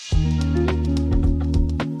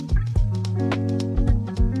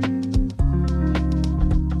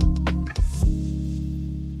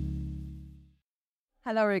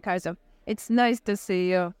Hello, Riccardo. It's nice to see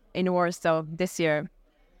you in Warsaw this year.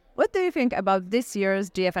 What do you think about this year's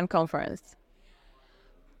GFN conference?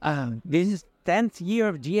 This is 10th year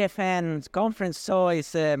of GFN conference, so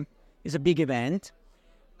it's a big event.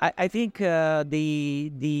 I think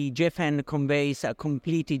the GFN conveys a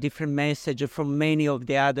completely different message from many of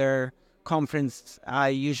the other conferences I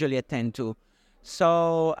usually attend to.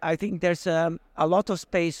 So I think there's a lot of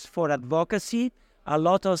space for advocacy, a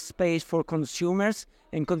lot of space for consumers,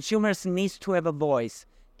 and consumers need to have a voice.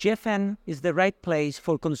 GFN is the right place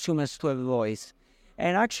for consumers to have a voice.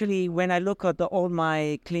 And actually, when I look at all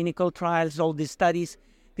my clinical trials, all these studies,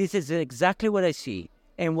 this is exactly what I see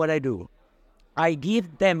and what I do. I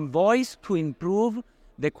give them voice to improve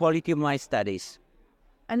the quality of my studies.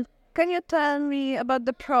 And can you tell me about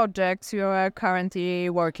the projects you are currently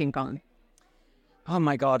working on? Oh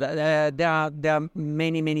my God, there are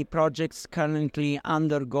many projects currently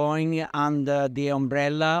undergoing under the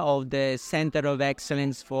umbrella of the Center of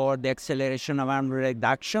Excellence for the Acceleration of Harm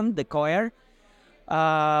Reduction, the COER.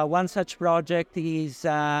 One such project is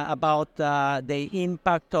about the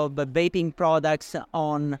impact of vaping products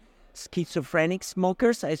on schizophrenic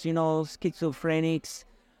smokers. As you know, schizophrenics,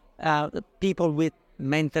 people with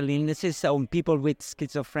mental illnesses or people with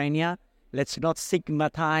schizophrenia, let's not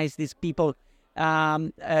stigmatize these people,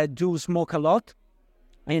 do smoke a lot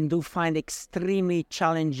and do find extremely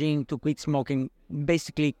challenging to quit smoking,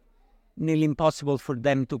 basically nearly impossible for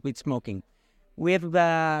them to quit smoking. We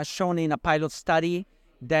have shown in a pilot study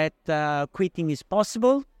that quitting is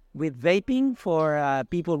possible with vaping for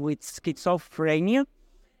people with schizophrenia.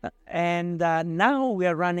 And now we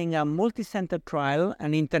are running a multi-center trial,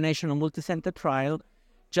 an international multi-center trial,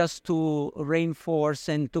 just to reinforce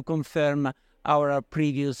and to confirm our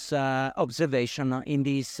previous observation in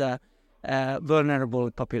this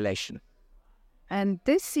vulnerable population. And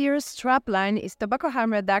this year's strapline is tobacco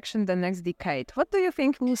harm reduction the next decade. What do you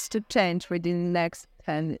think needs to change within the next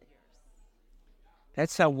 10 years?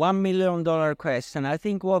 That's a $1 million question. I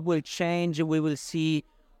think what will change, we will see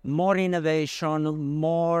more innovation,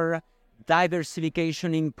 more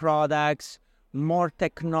diversification in products, more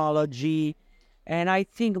technology, and I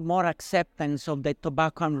think more acceptance of the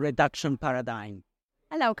tobacco harm reduction paradigm.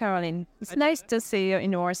 Hello, Carolyn. It's nice to see you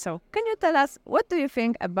in Warsaw. Can you tell us, what do you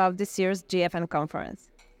think about this year's GFN conference?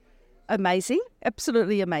 Amazing,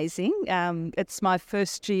 absolutely amazing. It's my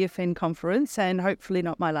first GFN conference and hopefully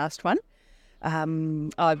not my last one.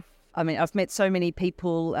 I've met so many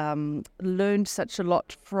people, learned such a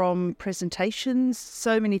lot from presentations,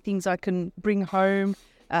 so many things I can bring home,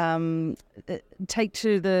 take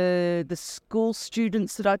to the school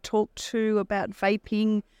students that I talk to about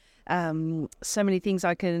vaping. So many things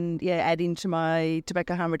I can add into my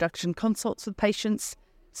tobacco harm reduction consults with patients.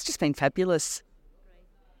 It's just been fabulous.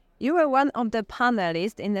 You were one of the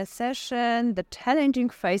panelists in the session, The Challenging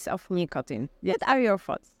Face of Nicotine. Yes. What are your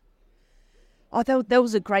thoughts? Oh, that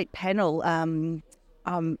was a great panel. I'm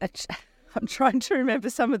trying to remember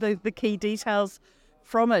some of the key details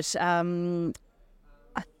from it.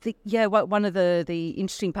 I think, one of the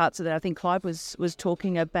interesting parts of that, I think Clive was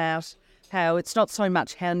talking about how it's not so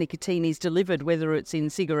much how nicotine is delivered, whether it's in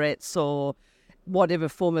cigarettes or whatever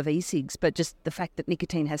form of e-cigs, but just the fact that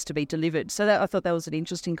nicotine has to be delivered. So I thought that was an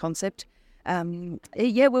interesting concept.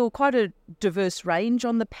 We were quite a diverse range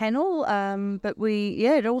on the panel, but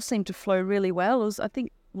it all seemed to flow really well.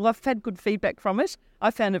 I've had good feedback from it.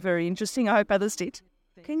 I found it very interesting. I hope others did.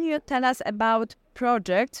 Can you tell us about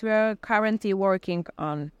projects we're currently working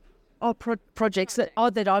on? Projects that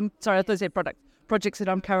I'm sorry, I thought you said product. Projects that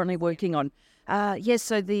I'm currently working on.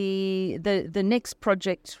 So the next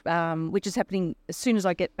project, which is happening as soon as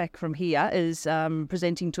I get back from here, is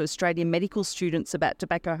presenting to Australian medical students about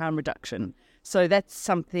tobacco harm reduction. So that's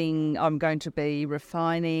something I'm going to be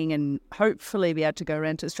refining and hopefully be able to go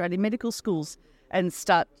around to Australian medical schools and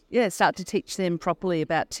start to teach them properly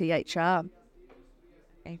about THR.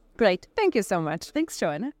 Okay, great. Thank you so much. Thanks,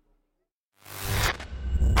 Joanna.